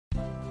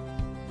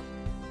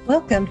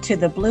Welcome to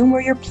the Bloom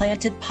Where You're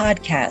Planted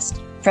podcast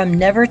from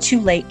Never Too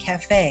Late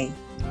Cafe.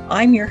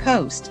 I'm your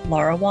host,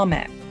 Laura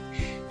Womack.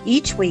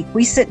 Each week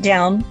we sit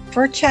down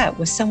for a chat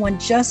with someone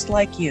just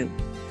like you,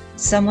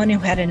 someone who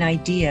had an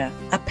idea,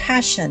 a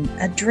passion,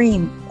 a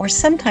dream, or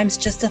sometimes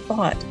just a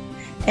thought,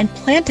 and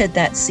planted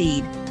that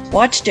seed,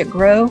 watched it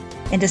grow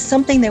into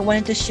something they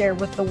wanted to share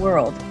with the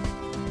world.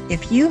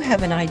 If you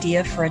have an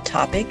idea for a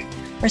topic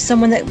or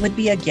someone that would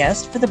be a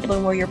guest for the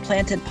Bloom Where You're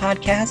Planted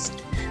podcast,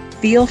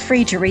 feel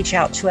free to reach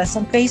out to us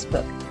on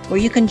Facebook, where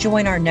you can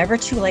join our Never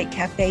Too Late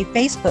Cafe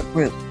Facebook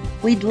group.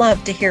 We'd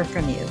love to hear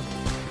from you.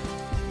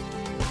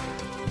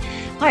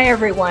 Hi,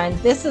 everyone.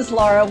 This is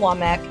Laura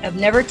Womack of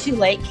Never Too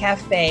Late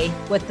Cafe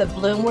with the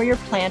Bloom Where You're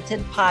Planted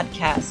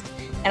podcast.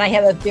 And I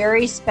have a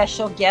very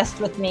special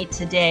guest with me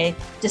today,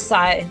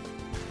 Josiah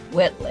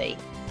Whitley.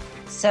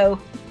 So,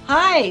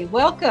 hi,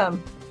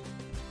 welcome.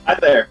 Hi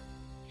there.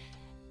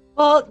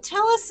 Well,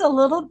 tell us a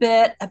little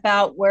bit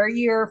about where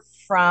you're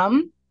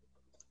from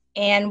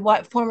and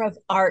what form of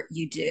art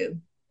you do.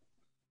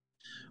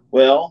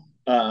 Well,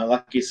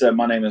 like you said,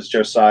 my name is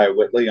Josiah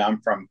Whitley. I'm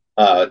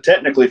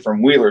technically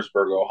from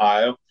Wheelersburg,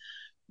 Ohio,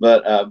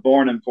 but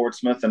born in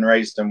Portsmouth and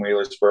raised in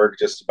Wheelersburg,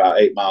 just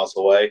about 8 miles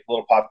away.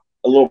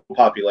 A little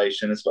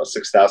population. It's about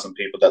 6,000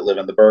 people that live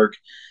in the burg.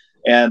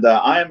 And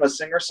I am a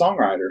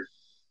singer-songwriter.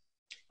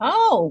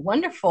 Oh,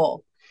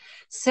 wonderful.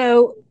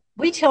 So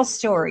we tell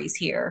stories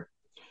here.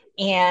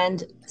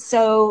 And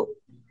so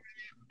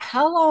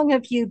how long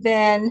have you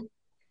been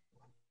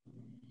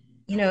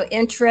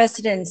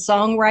interested in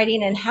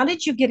songwriting, and how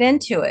did you get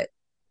into it?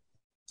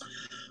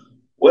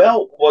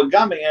 Well, what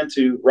got me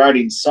into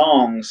writing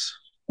songs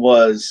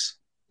was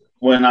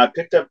when I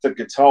picked up the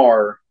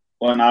guitar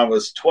when I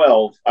was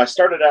 12. I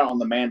started out on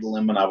the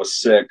mandolin when I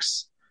was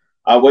 6.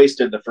 I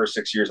wasted the first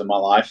 6 years of my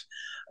life,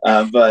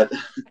 but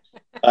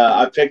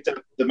I picked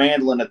up the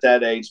mandolin at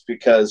that age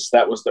because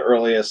that was the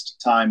earliest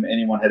time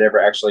anyone had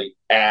ever actually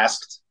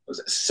asked,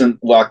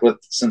 with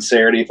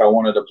sincerity, if I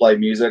wanted to play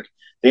music.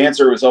 The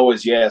answer was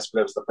always yes, but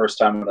it was the first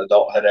time an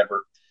adult had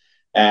ever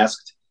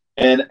asked.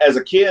 And as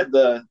a kid,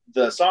 the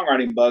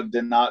songwriting bug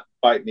did not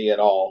bite me at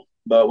all.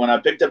 But when I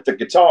picked up the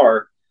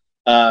guitar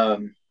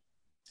and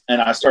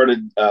I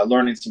started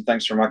learning some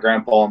things from my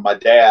grandpa and my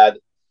dad,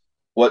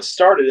 what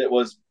started it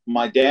was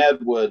my dad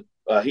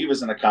he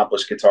was an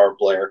accomplished guitar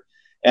player,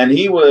 and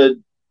he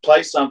would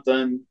play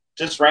something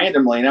just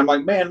randomly. And I'm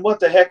like, man, what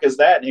the heck is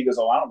that? And he goes,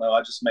 oh, I don't know.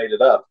 I just made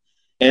it up.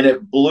 And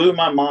it blew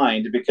my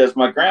mind because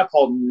my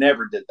grandpa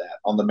never did that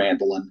on the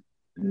mandolin.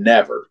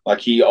 Never. Like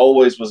he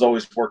was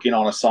always working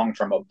on a song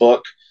from a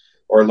book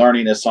or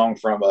learning a song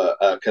from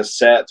a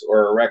cassette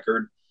or a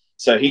record.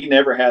 So he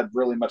never had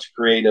really much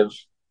creative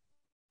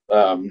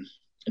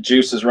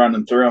juices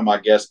running through him, I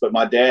guess. But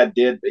my dad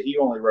did, but he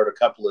only wrote a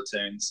couple of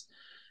tunes.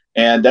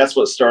 And that's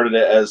what started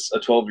it as a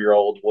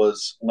 12-year-old,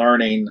 was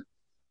learning,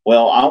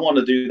 well, I want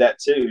to do that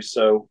too.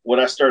 So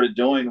what I started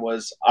doing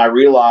was I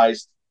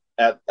realized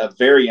at a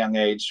very young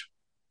age,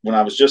 when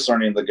I was just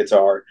learning the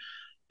guitar,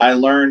 I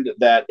learned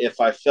that if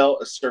I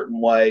felt a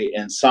certain way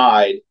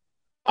inside,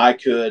 I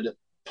could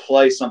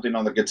play something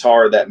on the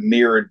guitar that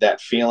mirrored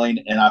that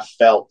feeling, and I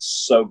felt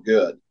so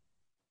good.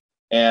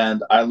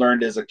 And I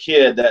learned as a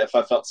kid that if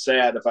I felt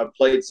sad, if I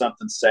played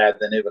something sad,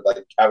 then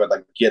I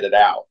would get it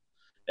out.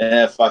 And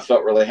if I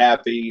felt really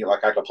happy,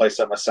 like I could play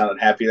something that sounded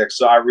happy.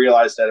 So I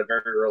realized at a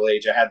very early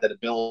age I had that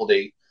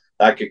ability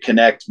that I could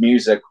connect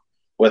music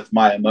with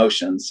my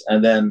emotions.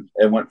 And then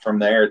it went from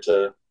there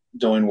to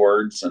doing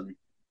words and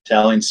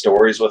telling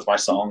stories with my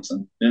songs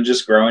and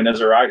just growing as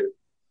a writer.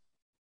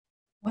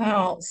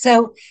 Wow.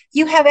 So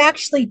you have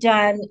actually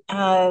done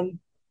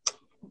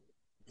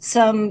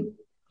some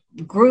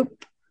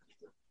group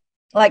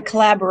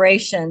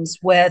collaborations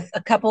with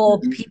a couple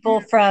of people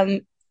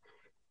from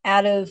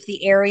out of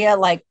the area,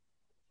 like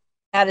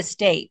out of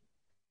state.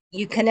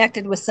 You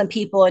connected with some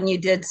people and you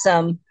did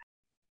some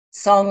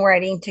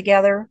songwriting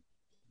together.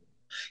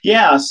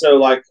 Yeah, so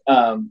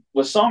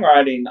with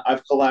songwriting,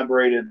 I've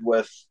collaborated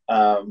with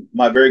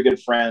my very good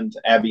friend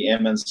Abby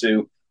Emmons,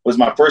 who was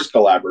my first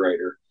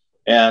collaborator,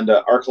 and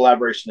our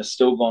collaboration is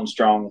still going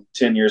strong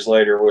 10 years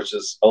later, which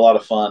is a lot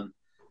of fun,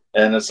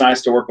 and it's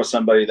nice to work with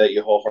somebody that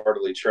you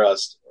wholeheartedly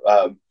trust.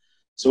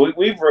 So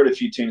we've wrote a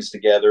few tunes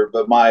together,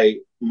 but my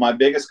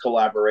biggest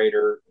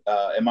collaborator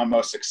and my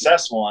most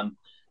successful one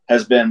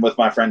has been with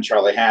my friend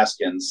Charlie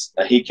Haskins.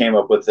 He came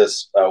up with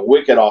this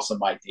wicked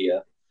awesome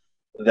idea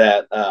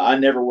that I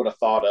never would have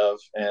thought of.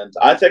 And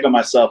I think of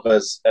myself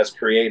as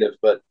creative,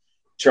 but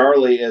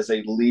Charlie is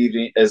a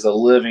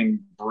living,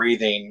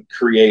 breathing,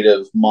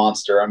 creative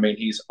monster. I mean,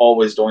 he's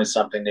always doing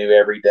something new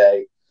every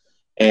day.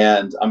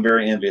 And I'm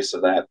very envious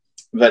of that.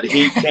 But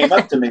he came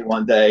up to me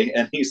one day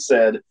and he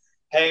said,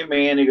 hey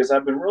man, he goes,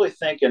 I've been really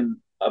thinking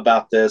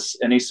about this.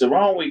 And he said, why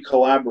don't we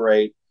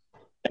collaborate?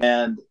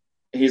 And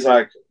he's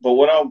like, but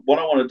what I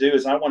want to do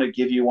is I want to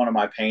give you one of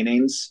my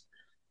paintings.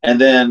 And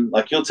then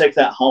you'll take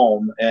that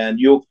home and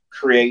you'll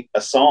create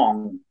a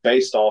song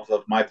based off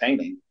of my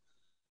painting.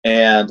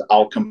 And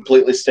I'll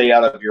completely stay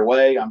out of your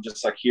way. I'm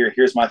just like,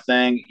 here's my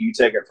thing. You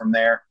take it from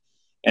there.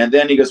 And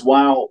then he goes,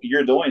 while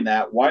you're doing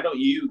that, why don't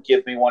you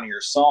give me one of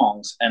your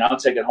songs and I'll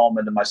take it home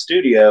into my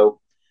studio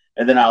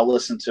and then I'll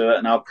listen to it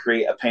and I'll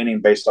create a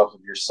painting based off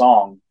of your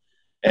song.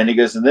 And he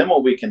goes, and then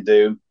what we can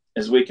do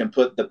is we can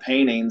put the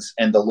paintings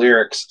and the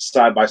lyrics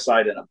side by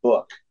side in a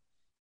book.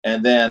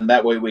 And then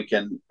that way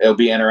it'll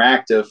be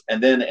interactive.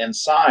 And then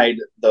inside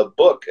the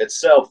book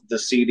itself, the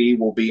CD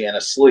will be in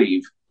a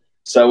sleeve.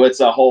 So it's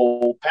a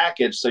whole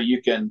package. So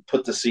you can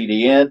put the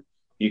CD in,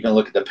 you can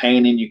look at the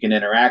painting, you can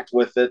interact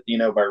with it,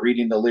 by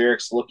reading the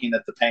lyrics, looking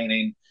at the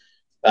painting.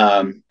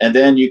 And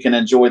then you can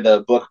enjoy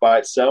the book by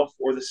itself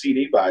or the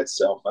CD by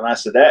itself. And I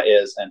said, that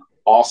is an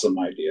awesome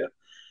idea.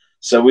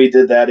 So we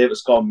did that. It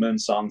was called Moon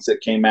Songs.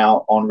 It came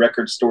out on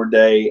Record Store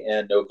Day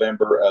in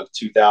November of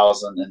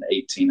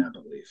 2018, I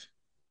believe.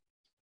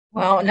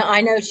 Well, no,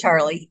 I know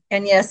Charlie,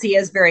 and yes, he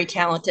is very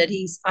talented.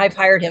 I've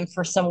hired him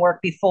for some work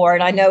before,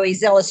 and I know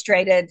he's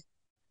illustrated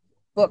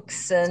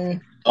books and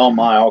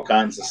all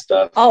kinds of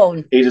stuff.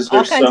 Oh, he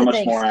deserves so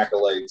much more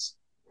accolades.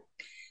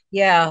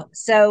 Yeah.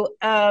 So,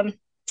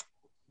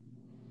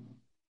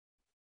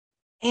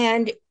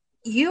 and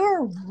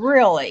you're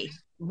really,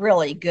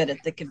 really good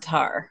at the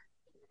guitar.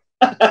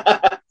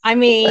 I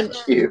mean,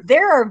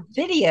 there are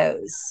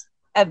videos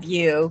of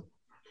you,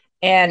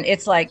 and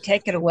it's like,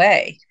 take it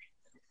away.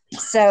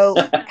 So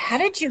how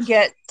did you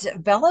get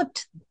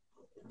developed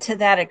to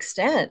that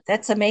extent?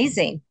 That's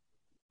amazing.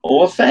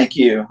 Well, thank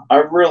you. I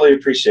really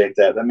appreciate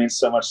that. That means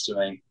so much to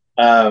me.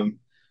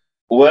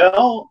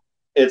 Well,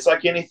 it's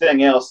like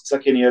anything else. It's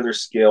like any other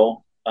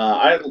skill.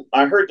 I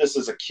heard this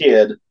as a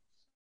kid,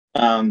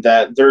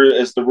 that there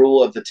is the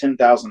rule of the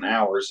 10,000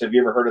 hours. Have you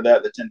ever heard of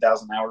that? The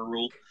 10,000 hour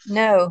rule?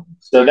 No.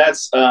 So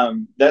that's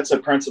a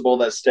principle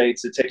that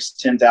states it takes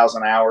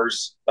 10,000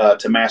 hours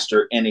to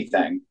master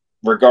anything,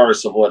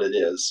 regardless of what it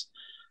is.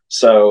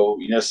 So,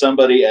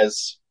 somebody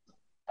as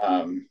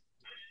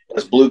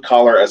blue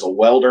collar as a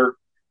welder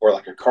or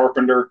like a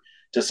carpenter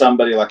to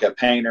somebody like a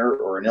painter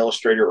or an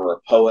illustrator or a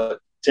poet,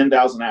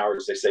 10,000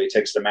 hours, they say it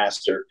takes to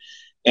master.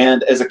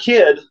 And as a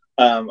kid,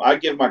 I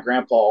give my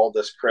grandpa all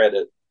this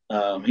credit.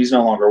 He's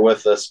no longer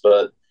with us,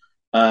 but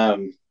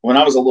when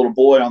I was a little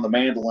boy on the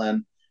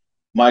mandolin,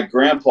 my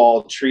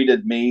grandpa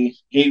treated me,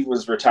 he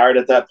was retired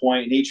at that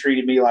point, and he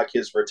treated me like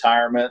his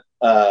retirement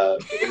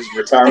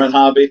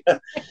hobby.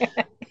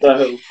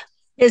 So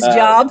his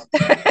job.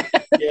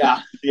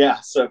 Yeah.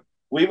 So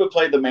we would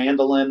play the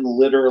mandolin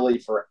literally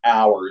for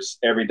hours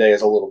every day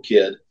as a little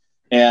kid.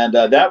 And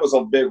that was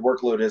a big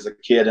workload as a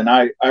kid. And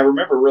I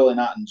remember really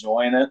not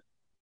enjoying it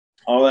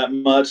all that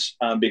much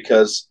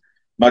because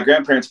my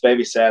grandparents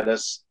babysat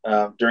us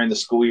during the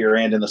school year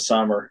and in the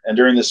summer. And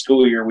during the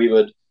school year, we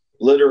would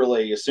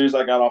literally, as soon as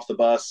I got off the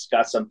bus,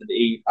 got something to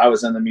eat, I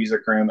was in the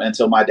music room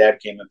until my dad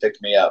came and picked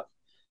me up.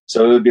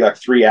 So it would be like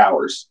 3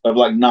 hours of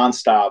like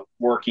nonstop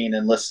working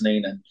and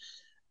listening.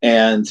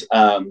 And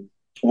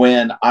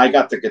when I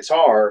got the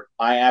guitar,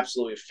 I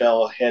absolutely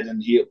fell head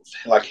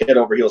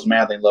over heels,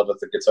 madly in love with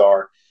the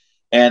guitar.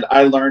 And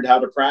I learned how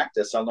to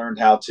practice. I learned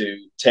how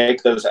to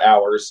take those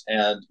hours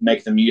and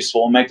make them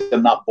useful and make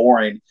them not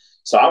boring.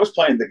 So I was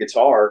playing the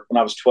guitar when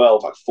I was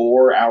 12, like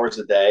 4 hours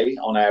a day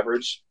on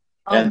average.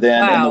 Oh, and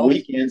then wow. In the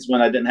weekends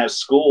when I didn't have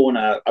school, and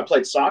I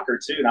played soccer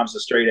too, and I was a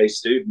straight A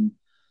student.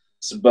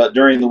 So, but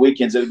during the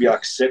weekends, it would be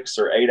like 6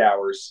 or 8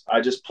 hours. I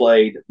just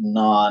played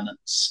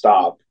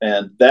non-stop.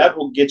 And that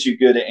will get you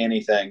good at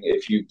anything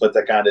if you put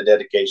that kind of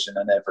dedication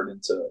and effort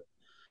into it.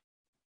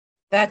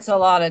 That's a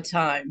lot of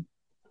time.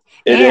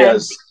 It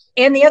is.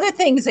 And the other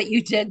things that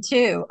you did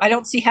too. I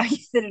don't see how you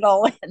fit it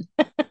all in.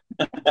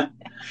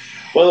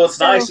 Well, what's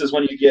nice is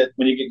when you get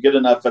good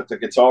enough at the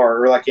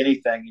guitar or like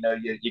anything,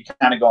 you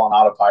kind of go on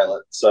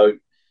autopilot. So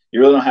you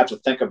really don't have to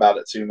think about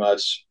it too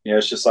much.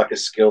 It's just like a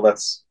skill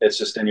it's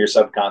just in your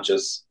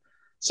subconscious.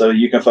 So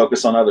you can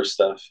focus on other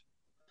stuff.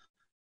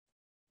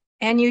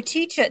 And you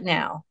teach it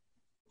now.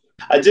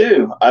 I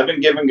do. I've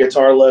been giving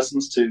guitar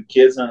lessons to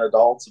kids and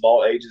adults of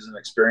all ages and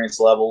experience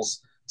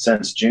levels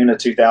since June of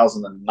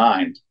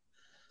 2009.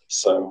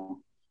 So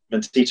I've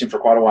been teaching for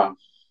quite a while.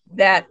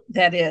 That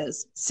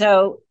is.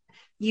 So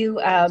you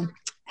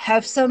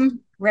have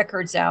some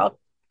records out,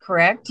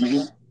 correct?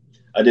 Mm-hmm.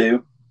 I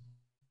do.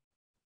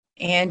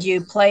 And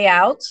you play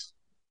out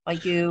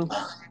like you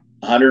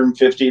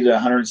 150 to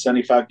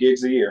 175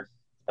 gigs a year,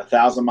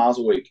 1,000 miles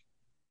a week.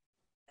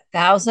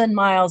 1,000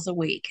 miles a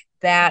week.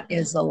 That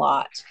is a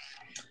lot.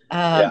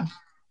 Yeah.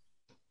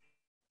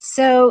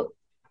 So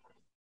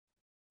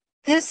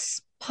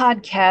this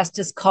podcast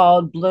is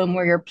called Bloom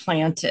Where You're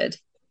Planted.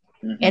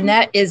 Mm-hmm. And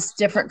that is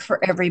different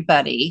for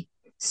everybody.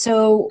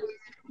 So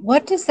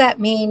what does that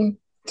mean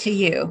to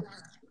you?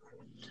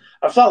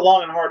 I've thought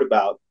long and hard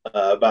about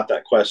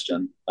that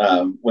question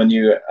when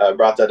you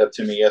brought that up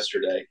to me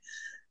yesterday.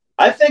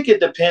 I think it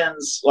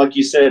depends. Like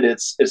you said,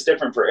 it's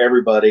different for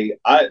everybody.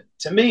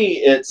 To me,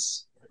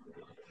 it's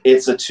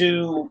a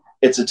two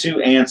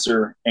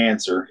answer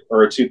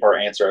or a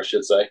 2-part answer, I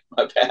should say.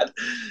 My bad.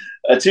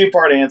 A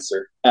 2-part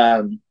answer.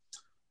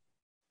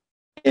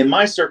 In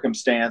my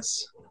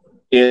circumstance,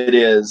 it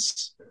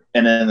is,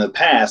 and in the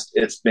past,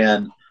 it's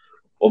been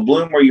Well,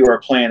 bloom where you are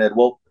planted.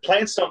 Well,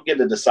 plants don't get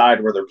to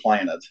decide where they're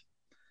planted.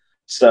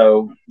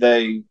 So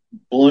they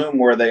bloom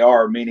where they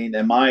are, meaning,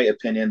 in my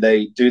opinion,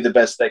 they do the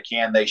best they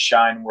can. They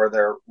shine where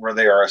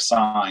they are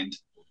assigned,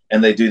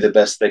 and they do the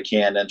best they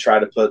can and try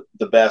to put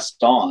the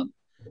best on,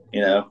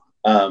 you know.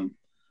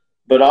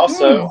 But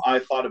also, I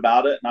thought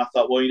about it, and I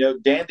thought, well,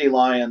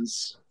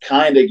 dandelions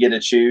kind of get to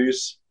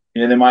choose.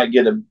 They might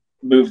get to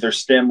move their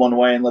stem one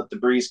way and let the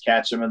breeze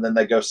catch them, and then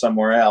they go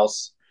somewhere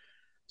else.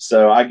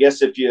 So I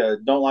guess if you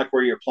don't like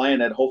where you're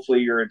planted,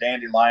 hopefully you're a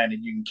dandelion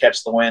and you can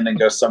catch the wind and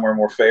go somewhere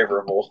more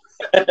favorable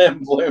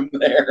and bloom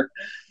there.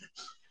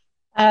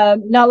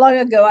 Not long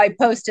ago, I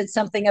posted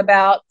something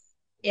about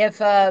if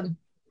a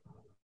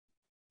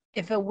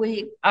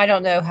weed, I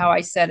don't know how I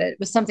said it. It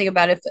was something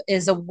about if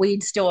is a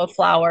weed still a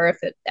flower,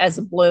 if it as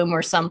a bloom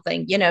or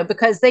something,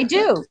 because they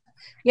do,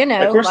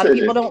 Of course a lot of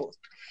people do. don't.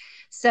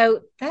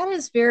 So that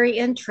is very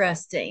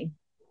interesting.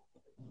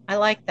 I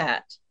like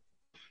that.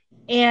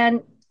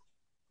 And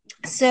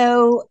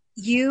so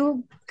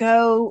you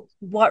go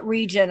what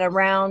region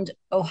around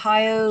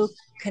Ohio,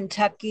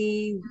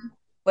 Kentucky,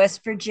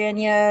 West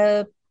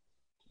Virginia?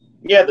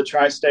 Yeah, the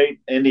tri-state,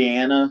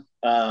 Indiana.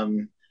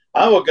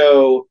 I will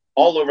go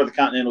all over the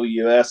continental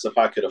U.S. if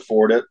I could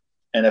afford it.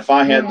 And if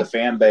I had the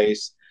fan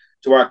base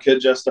to where I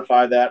could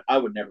justify that, I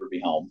would never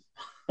be home.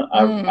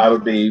 I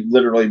would be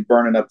literally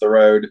burning up the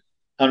road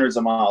hundreds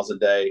of miles a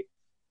day.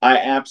 I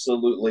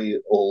absolutely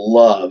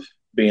love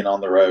being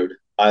on the road.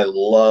 I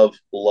love,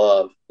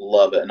 love,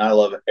 love it. And I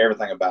love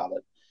everything about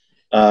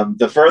it.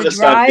 The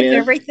furthest I've been.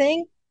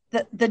 Everything?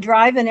 The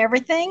drive and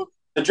everything?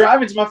 The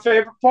driving's my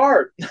favorite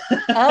part.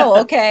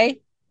 Oh, okay.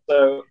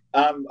 So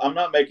I'm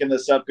not making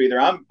this up either.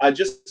 I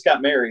just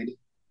got married.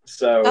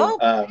 So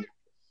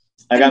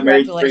I got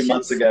married 3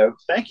 months ago.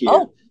 Thank you.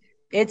 Oh,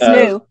 it's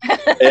new.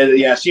 And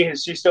yeah, she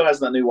still has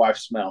that new wife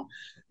smell.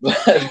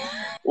 But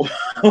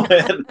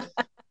when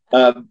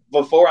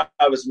before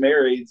I was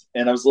married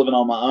and I was living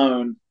on my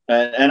own,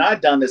 and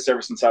I'd done this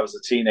ever since I was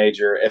a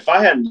teenager. If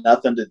I had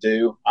nothing to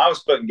do, I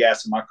was putting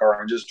gas in my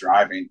car and just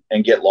driving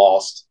and get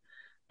lost.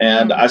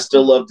 And I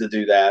still love to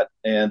do that.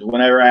 And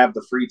whenever I have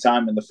the free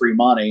time and the free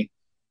money,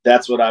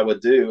 that's what I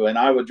would do. And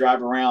I would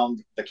drive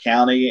around the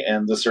county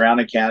and the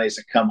surrounding counties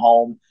and come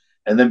home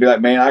and then be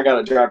like, man, I got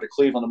to drive to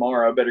Cleveland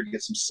tomorrow. I better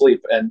get some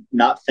sleep and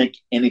not think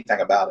anything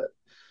about it.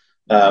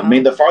 I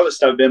mean, the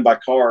farthest I've been by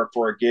car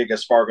for a gig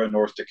is Fargo,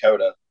 North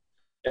Dakota.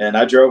 And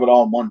I drove it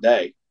all in one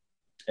day.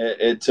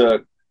 It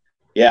took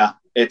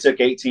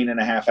 18 and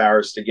a half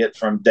hours to get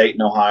from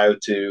Dayton, Ohio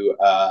to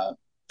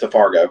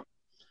Fargo.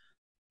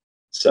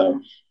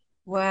 So.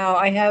 Wow.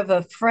 I have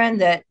a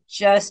friend that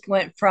just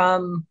went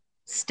from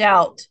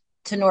Stout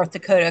to North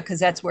Dakota because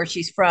that's where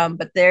she's from,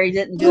 but they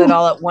didn't do it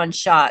all at one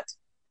shot.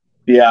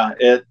 Yeah.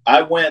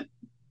 I went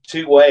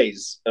two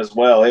ways as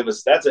well.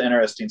 That's an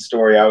interesting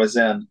story. I was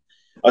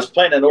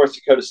playing at North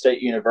Dakota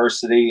State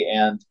University,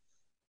 and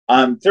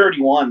I'm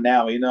 31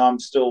 now. I'm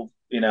still,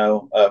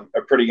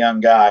 a pretty young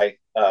guy.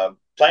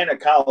 Playing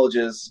at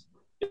colleges,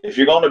 if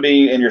you're going to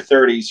be in your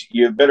 30s,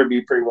 you better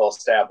be pretty well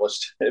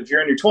established. If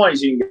you're in your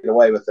 20s, you can get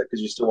away with it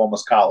because you're still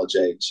almost college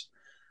age.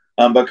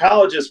 But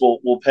colleges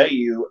will pay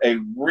you a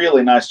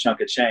really nice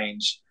chunk of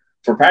change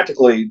for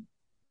practically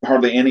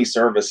hardly any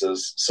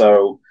services.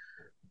 So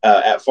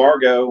at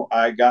Fargo,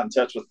 I got in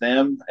touch with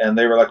them, and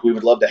they were like, we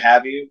would love to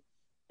have you.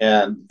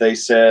 And they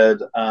said,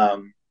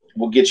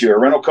 we'll get you a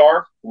rental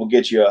car, we'll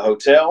get you a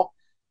hotel,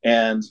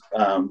 and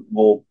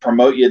we'll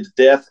promote you to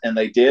death. And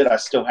they did. I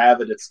still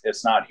have it.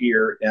 It's not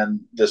here in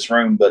this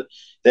room, but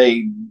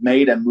they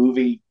made a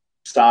movie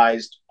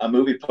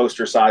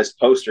poster sized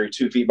poster,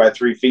 2 feet by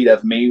 3 feet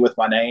of me with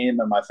my name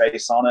and my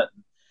face on it.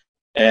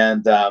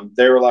 And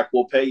they were like,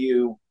 we'll pay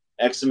you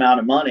X amount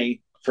of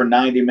money for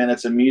 90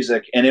 minutes of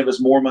music. And it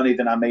was more money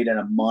than I made in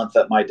a month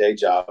at my day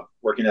job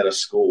working at a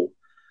school.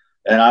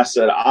 And I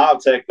said, I'll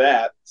take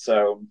that.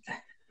 So,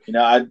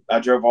 I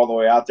drove all the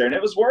way out there, and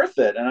it was worth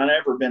it. And I'd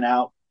never been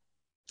out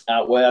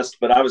west,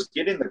 but I was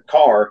getting the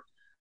car,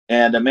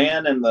 and a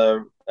man in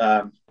the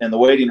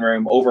waiting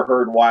room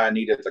overheard why I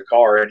needed the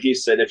car. And he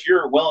said, if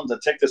you're willing to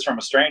take this from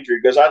a stranger,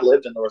 he goes, I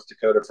lived in North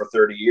Dakota for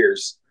 30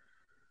 years.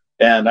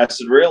 And I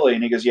said, really?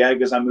 And he goes, yeah,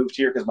 because I moved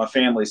here because my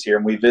family's here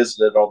and we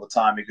visited all the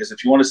time. Because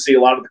if you want to see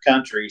a lot of the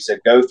country, he said,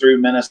 go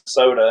through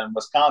Minnesota and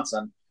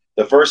Wisconsin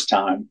the first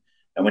time.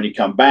 And when you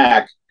come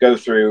back, go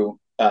through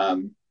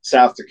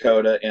South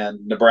Dakota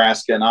and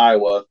Nebraska and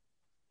Iowa,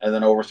 and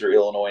then over through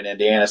Illinois and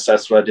Indiana. So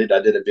that's what I did.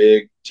 I did a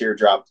big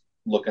teardrop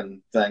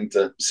looking thing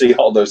to see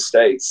all those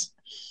states.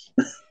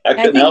 I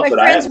couldn't help it.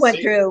 My friends went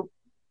through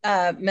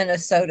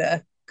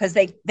Minnesota because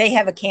they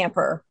have a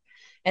camper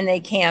and they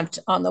camped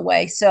on the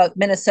way. So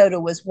Minnesota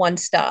was one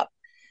stop.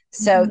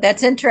 So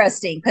that's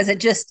interesting because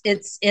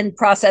it's in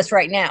process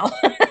right now.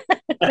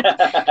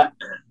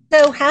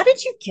 So how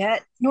did you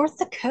get North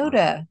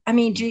Dakota? I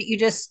mean, you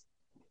just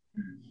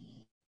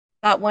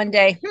thought one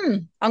day,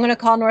 I'm going to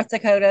call North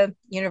Dakota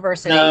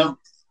University. No,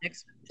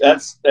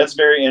 that's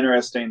very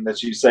interesting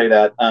that you say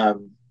that.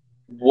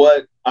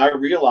 What I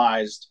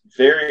realized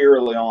very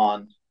early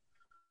on,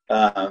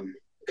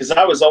 because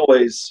I was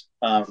always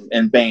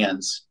in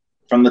bands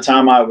from the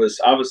time I was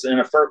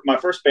in my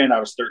first band. I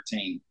was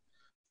 13,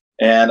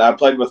 and I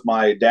played with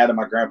my dad and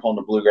my grandpa in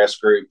the bluegrass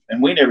group,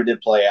 and we never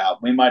did play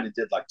out. We might have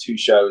did like 2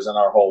 shows in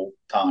our whole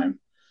time.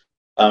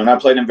 And I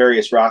played in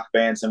various rock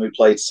bands, and we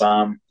played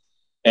some.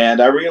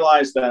 And I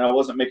realized that I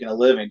wasn't making a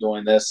living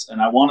doing this,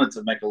 and I wanted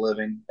to make a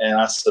living. And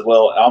I said,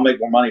 well, I'll make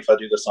more money if I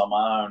do this on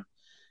my own.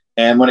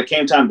 And when it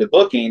came time to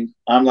booking,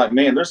 I'm like,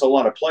 man, there's a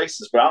lot of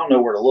places, but I don't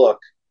know where to look.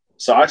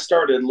 So I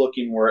started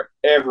looking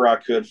wherever I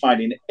could,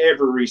 finding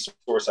every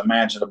resource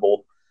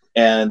imaginable.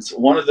 And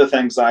one of the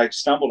things I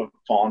stumbled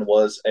upon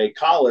was a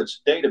college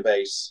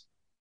database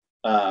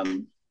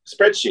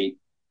spreadsheet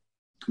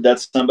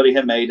that somebody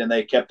had made and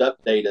they kept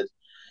updated.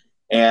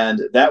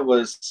 And that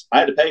was, I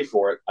had to pay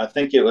for it. I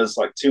think it was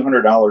like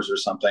 $200 or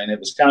something. It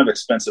was kind of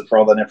expensive for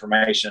all that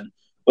information,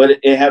 but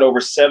it had over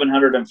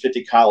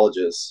 750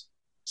 colleges.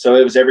 So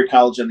it was every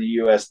college in the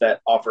U.S. that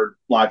offered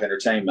live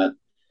entertainment,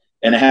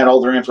 and it had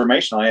all their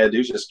information. All I had to do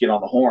was just get on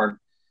the horn.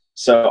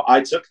 So I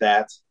took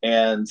that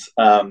and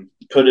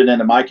put it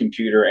into my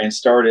computer and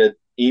started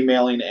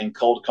emailing and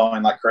cold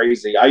calling like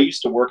crazy. I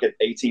used to work at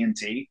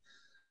AT&T,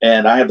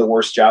 and I had the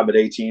worst job at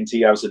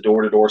AT&T. I was a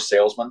door-to-door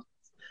salesman,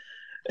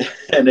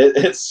 and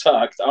it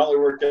sucked. I only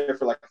worked there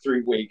for like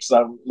 3 weeks.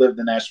 I lived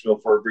in Nashville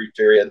for a brief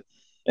period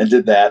and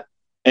did that.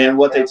 And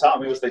what they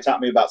taught me was they taught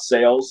me about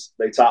sales.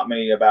 They taught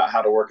me about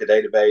how to work a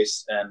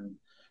database and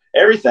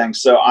everything.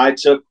 So I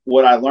took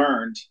what I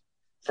learned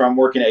from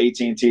working at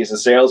AT&T as a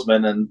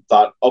salesman and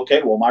thought,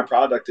 okay, well, my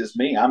product is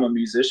me. I'm a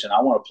musician.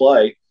 I want to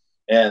play,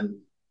 and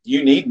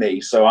you need me.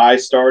 So I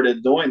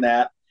started doing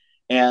that.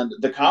 And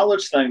the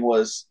college thing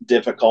was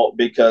difficult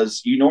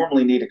because you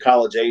normally need a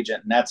college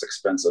agent, and that's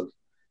expensive.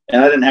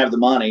 And I didn't have the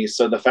money.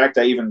 So the fact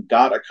I even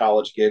got a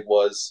college gig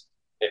was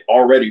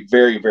already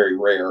very, very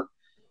rare.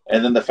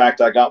 And then the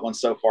fact I got one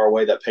so far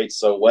away that paid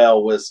so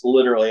well was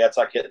literally, that's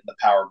like hitting the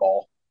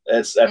Powerball.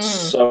 That's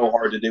so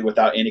hard to do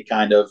without any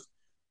kind of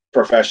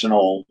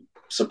professional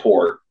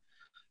support.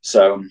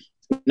 So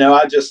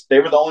no, they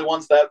were the only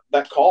ones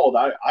that called.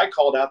 I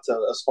called out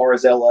to as far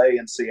as LA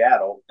and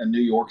Seattle and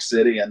New York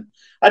City. And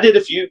I did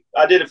a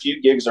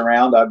few gigs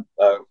around.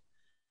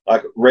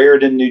 Like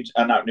Raritan,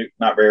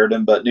 not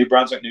Raritan, but New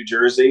Brunswick, New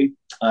Jersey.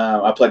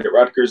 I played at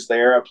Rutgers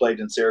there. I played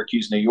in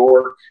Syracuse, New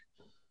York,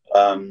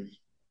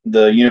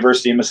 the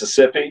University of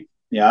Mississippi.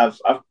 Yeah,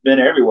 I've been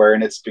everywhere,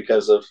 and it's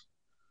because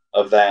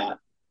of that.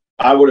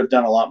 I would have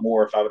done a lot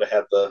more if I would have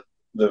had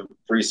the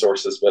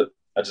resources, but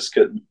I just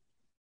couldn't.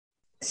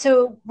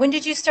 So when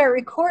did you start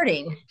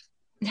recording?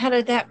 How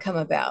did that come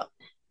about?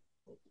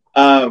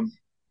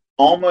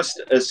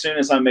 Almost as soon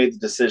as I made the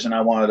decision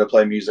I wanted to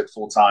play music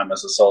full time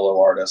as a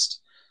solo artist.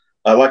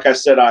 Like I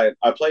said, I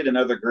played in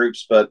other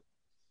groups, but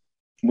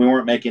we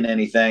weren't making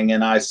anything.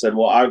 And I said,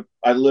 well,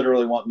 I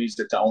literally want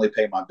music to only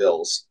pay my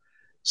bills.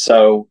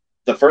 So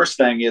the first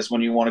thing is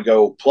when you want to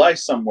go play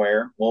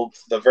somewhere, well,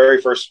 the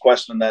very first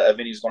question that a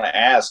venue is going to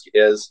ask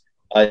is,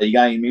 you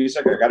got any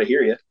music? I got to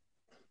hear you.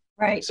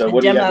 Right. So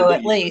what demo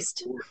at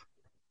least.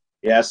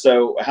 Yeah.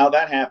 So how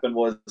that happened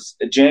was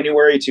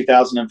January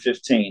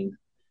 2015.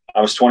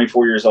 I was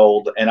 24 years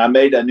old, and I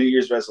made a New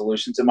Year's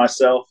resolution to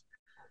myself.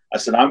 I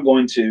said, I'm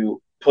going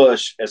to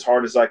push as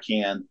hard as I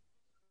can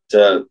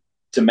to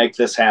make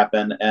this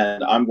happen.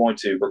 And I'm going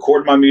to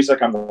record my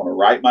music. I'm going to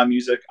write my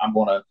music. I'm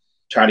going to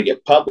try to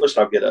get published.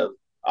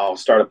 I'll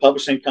start a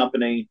publishing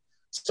company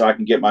so I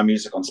can get my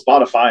music on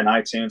Spotify and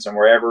iTunes and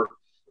wherever.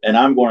 And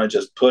I'm going to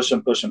just push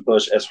and push and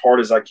push as hard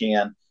as I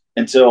can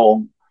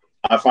until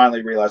I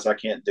finally realize I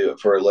can't do it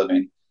for a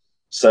living.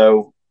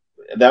 So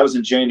that was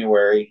in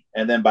January.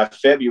 And then by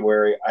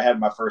February, I had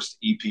my first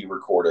EP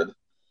recorded,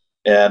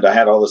 and I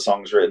had all the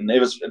songs written.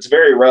 It's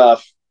very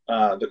rough.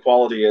 The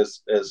quality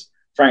is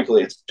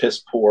frankly, it's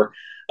piss poor,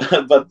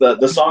 but the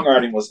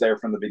songwriting was there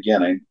from the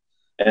beginning,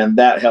 and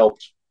that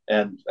helped.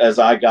 And as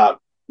I got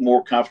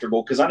more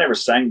comfortable, because I never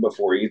sang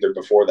before either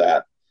before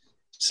that.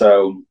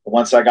 So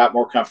once I got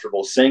more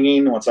comfortable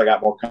singing, once I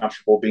got more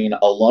comfortable being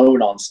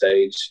alone on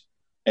stage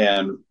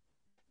and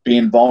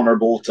being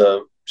vulnerable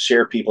to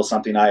share people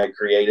something I had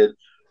created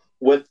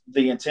with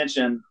the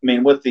intention,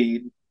 with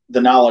the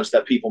knowledge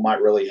that people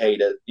might really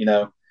hate it,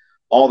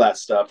 all that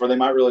stuff, or they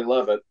might really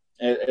love it.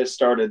 It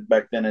started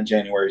back then in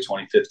January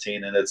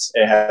 2015, and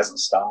it hasn't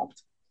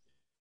stopped.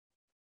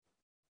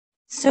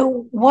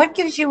 So what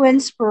gives you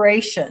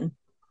inspiration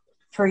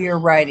for your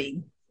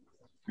writing?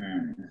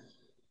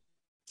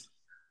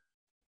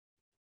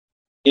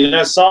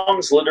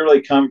 Songs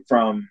literally come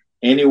from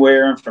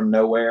anywhere and from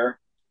nowhere.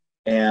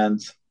 And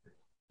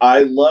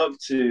I love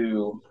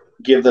to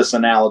give this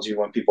analogy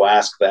when people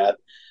ask that.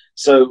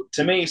 So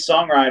to me,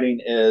 songwriting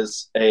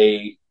is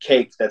a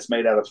cake that's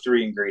made out of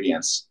 3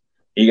 ingredients.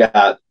 You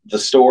got the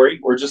story,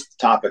 or just the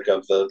topic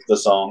of the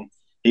song.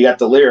 You got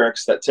the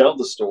lyrics that tell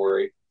the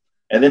story.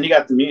 And then you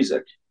got the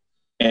music.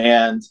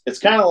 And it's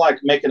kind of like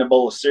making a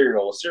bowl of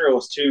cereal. A cereal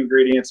is 2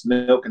 ingredients,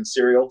 milk and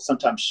cereal,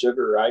 sometimes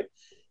sugar, right?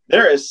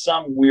 There is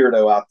some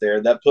weirdo out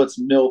there that puts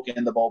milk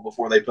in the bowl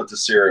before they put the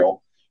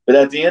cereal. But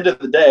at the end of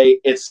the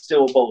day, it's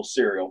still a bowl of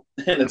cereal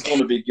and it's going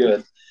to be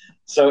good.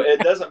 So it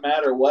doesn't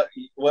matter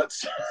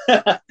what's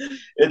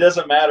it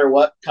doesn't matter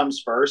what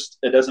comes first.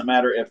 It doesn't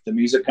matter if the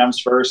music comes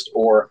first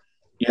or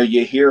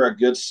you hear a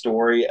good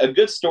story. A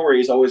good story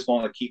is always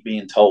going to keep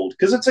being told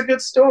because it's a good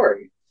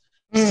story.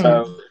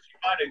 So if you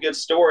find a good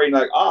story, you're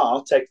like,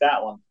 I'll take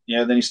that one.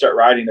 Then you start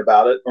writing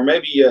about it. Or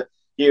maybe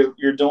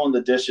you're doing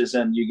the dishes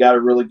and you got a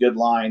really good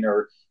line,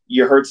 or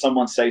you heard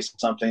someone say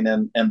something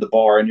in the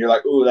bar and you're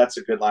like, ooh, that's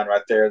a good line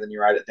right there. Then you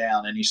write it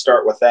down and you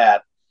start with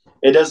that.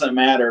 It doesn't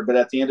matter. But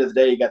at the end of the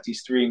day, you got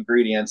these 3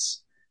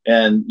 ingredients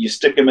and you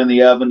stick them in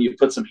the oven, you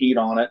put some heat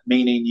on it,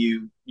 meaning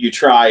you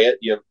try it.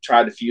 You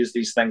try to fuse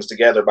these things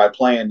together by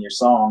playing your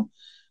song.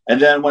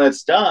 And then when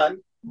it's done,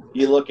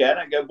 you look at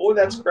it and go, boy,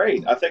 that's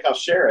great. I think I'll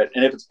share it.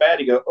 And if it's bad,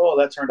 you go, oh,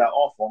 that turned out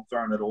awful. I'm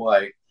throwing it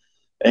away.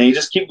 And you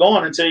just keep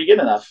going until you get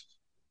enough.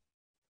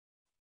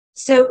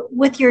 So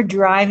with your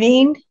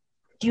driving,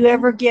 do you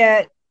ever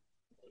get,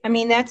 I've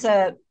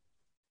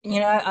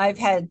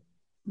had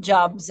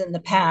jobs in the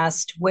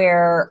past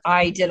where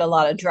I did a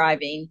lot of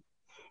driving.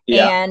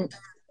 Yeah. And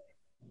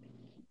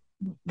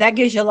that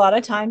gives you a lot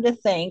of time to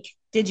think.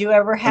 Did you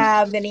ever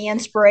have any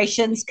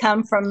inspirations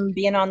come from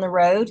being on the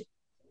road?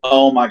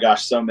 Oh my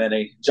gosh, so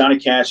many. Johnny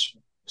Cash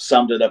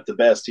summed it up the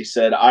best. He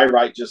said, I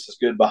write just as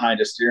good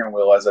behind a steering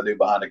wheel as I do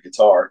behind a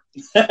guitar.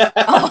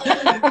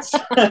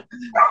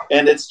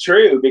 And it's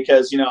true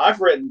because,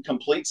 I've written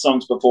complete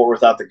songs before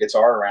without the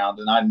guitar around,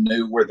 and I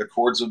knew where the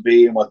chords would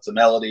be and what the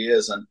melody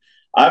is. And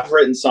I've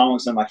written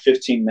songs in like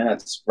 15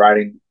 minutes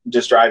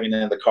just driving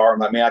in the car. I'm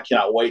like, man, I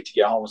cannot wait to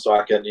get home so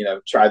I can,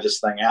 try this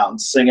thing out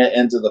and sing it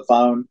into the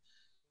phone.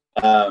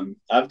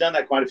 I've done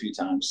that quite a few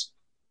times.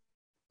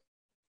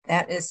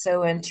 That is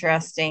so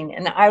interesting.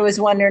 And I was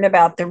wondering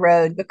about the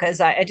road because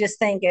I just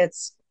think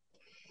it's,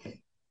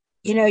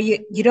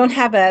 you don't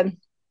have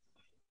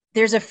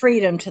there's a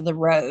freedom to the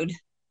road.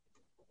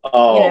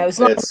 Oh, as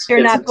long as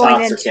you're not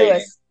going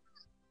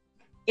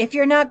if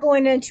you're not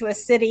going into a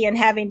city and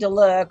having to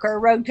look, or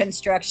road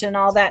construction,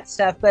 all that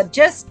stuff, but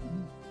just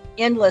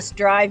endless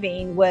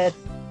driving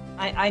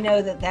I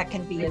know that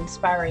can be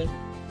inspiring.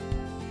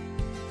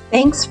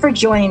 Thanks for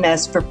joining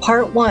us for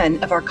part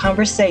 1 of our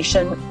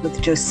conversation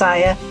with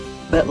Josiah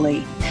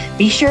Whitley.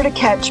 Be sure to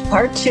catch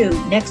part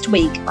 2 next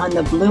week on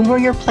the Bloom Where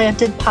You're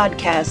Planted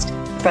podcast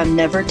from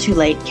Never Too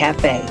Late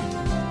Cafe.